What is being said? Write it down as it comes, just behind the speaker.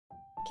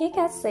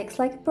KiCad 6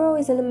 Like Pro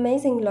is an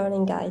amazing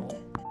learning guide.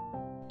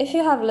 If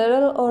you have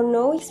little or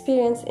no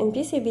experience in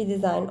PCB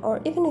design,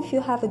 or even if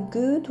you have a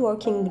good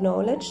working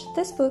knowledge,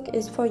 this book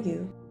is for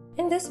you.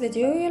 In this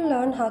video, you'll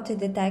learn how to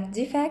detect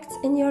defects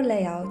in your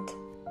layout.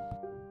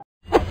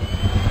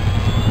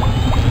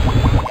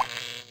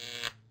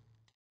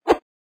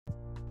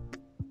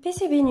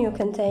 Pcbnew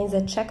contains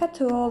a checker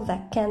tool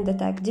that can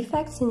detect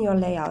defects in your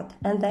layout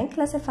and then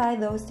classify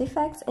those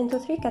defects into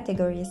 3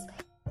 categories.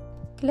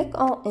 Click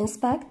on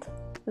Inspect,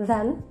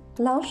 then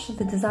launch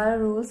the Design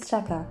Rules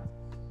Checker.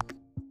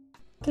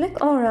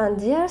 Click on Run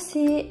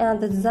DRC and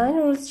the Design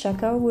Rules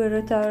Checker will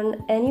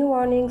return any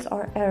warnings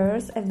or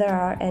errors if there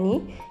are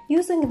any,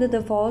 using the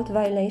default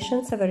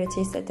violation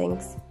severity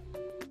settings.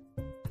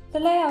 The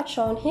layout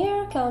shown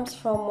here comes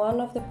from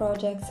one of the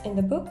projects in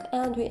the book,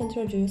 and we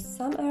introduced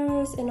some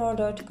errors in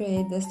order to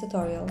create this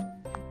tutorial.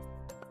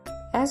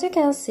 As you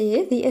can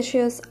see, the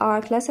issues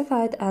are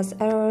classified as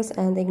errors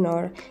and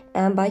ignored,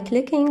 and by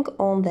clicking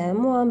on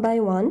them one by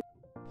one,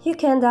 you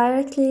can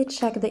directly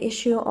check the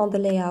issue on the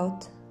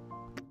layout.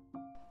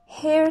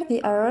 Here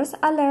the errors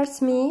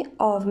alerts me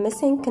of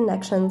missing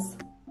connections.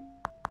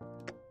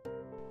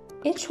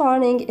 Each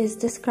warning is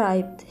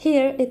described.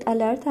 Here it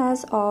alerts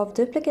us of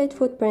duplicate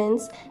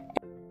footprints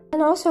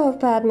and also of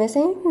pad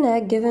missing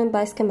neck given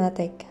by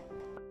schematic.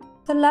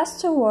 The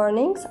last 2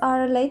 warnings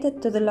are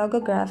related to the logo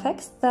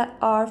graphics that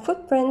are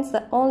footprints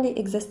that only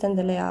exist in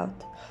the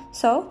layout,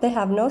 so they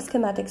have no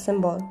schematic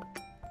symbol.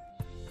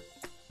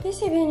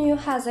 Pcbnew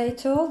has a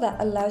tool that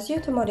allows you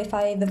to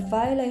modify the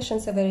violation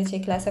severity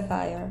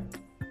classifier.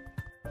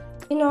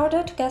 In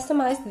order to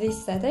customize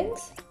these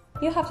settings,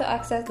 you have to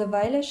access the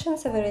violation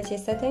severity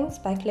settings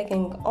by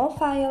clicking on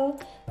File,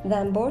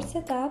 then Board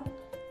Setup,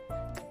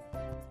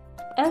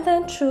 and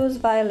then choose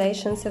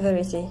Violation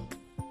Severity.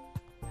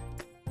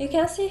 You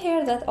can see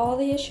here that all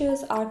the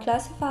issues are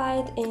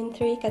classified in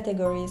 3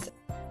 categories.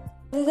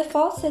 The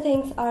default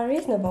settings are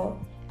reasonable,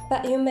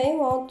 but you may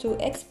want to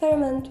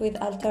experiment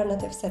with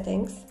alternative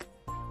settings.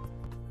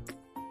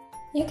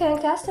 You can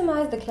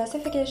customize the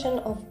classification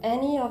of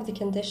any of the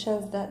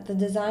conditions that the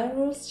Design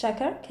Rules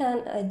Checker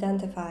can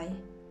identify.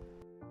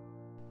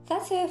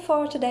 That's it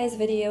for today's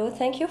video.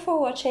 Thank you for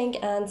watching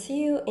and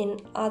see you in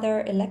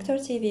other Elektor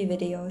TV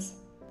videos.